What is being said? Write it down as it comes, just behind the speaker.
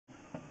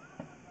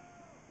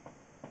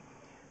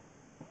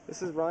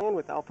This is Ryan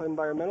with Alpha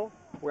Environmental.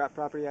 We're at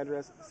property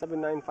address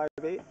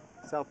 7958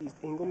 Southeast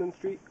Engelmann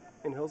Street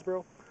in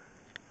Hillsborough.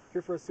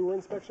 Here for a sewer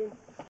inspection.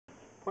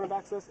 Point of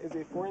access is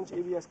a 4-inch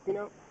ABS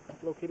cleanout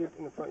located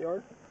in the front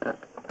yard.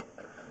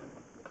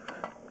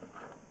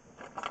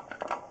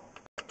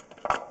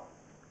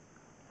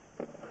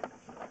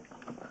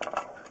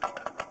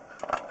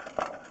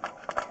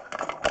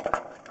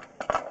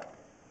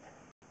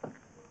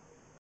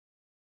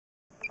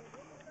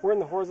 We're in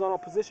the horizontal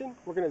position.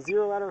 We're going to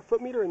zero out our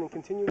foot meter and then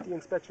continue with the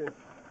inspection.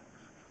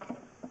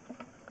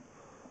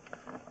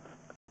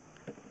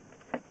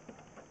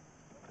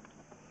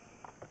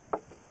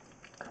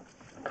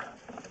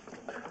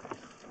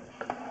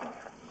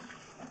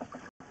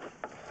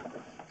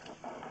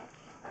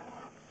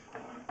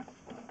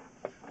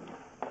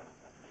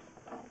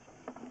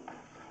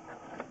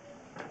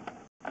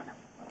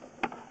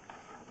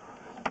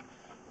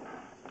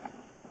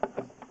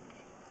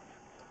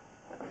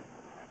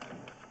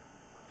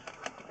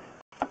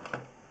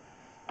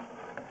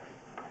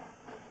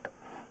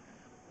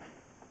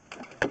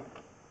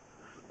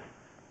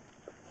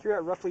 Here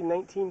at roughly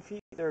 19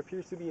 feet, there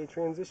appears to be a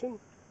transition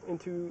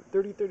into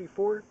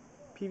 3034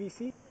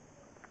 PVC.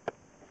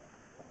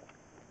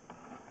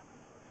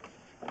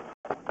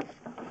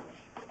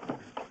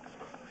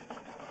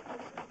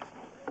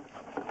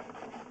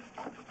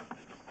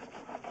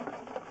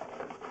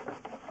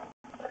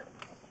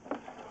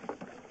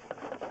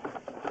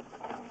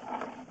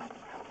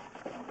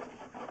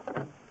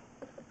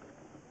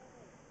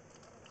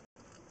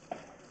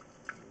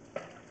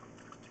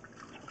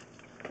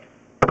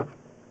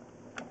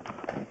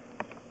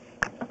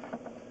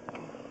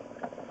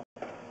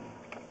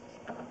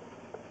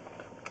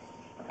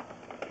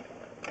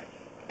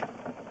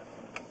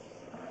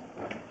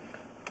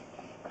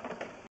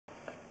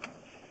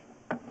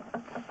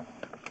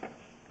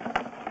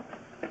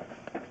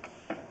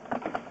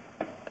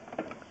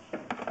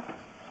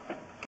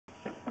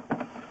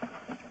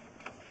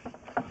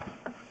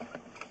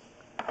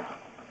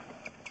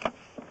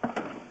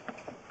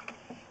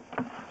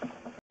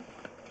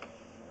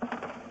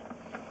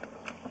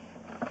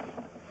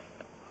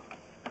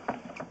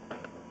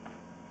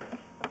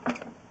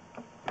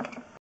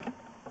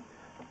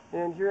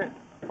 And here at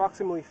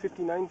approximately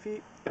 59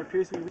 feet, it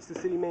appears we reached the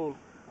city main.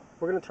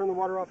 We're going to turn the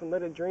water off and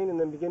let it drain and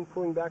then begin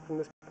pulling back from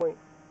this point.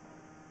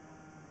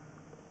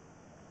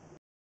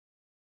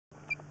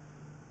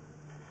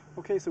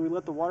 Okay, so we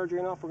let the water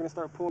drain off. We're going to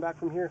start pulling back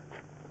from here.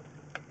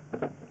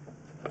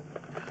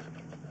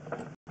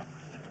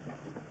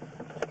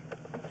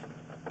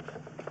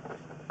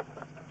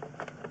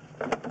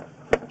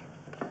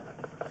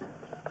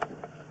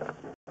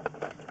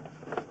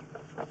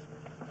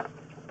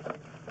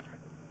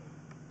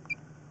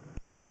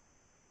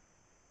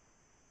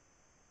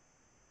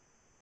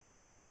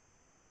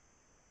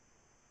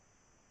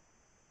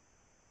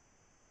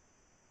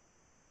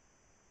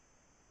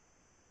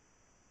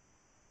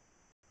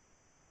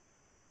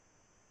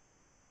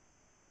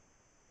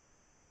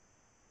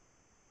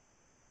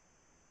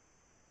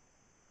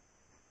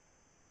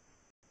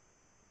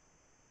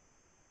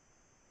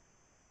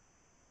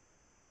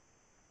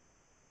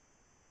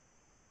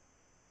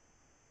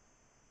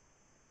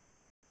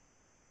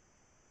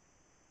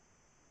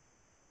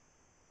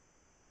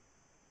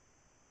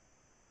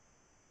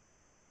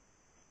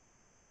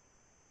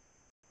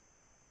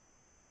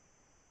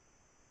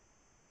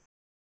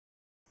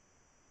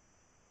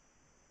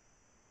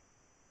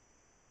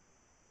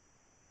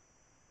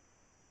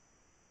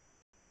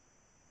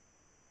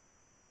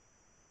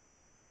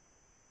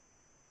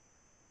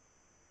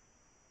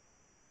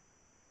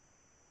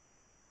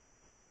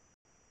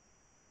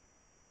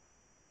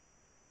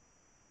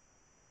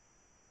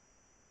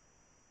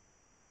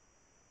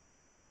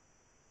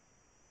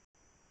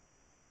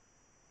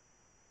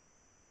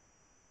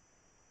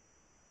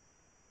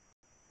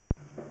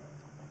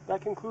 That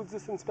concludes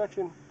this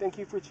inspection. Thank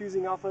you for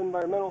choosing Alpha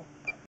Environmental.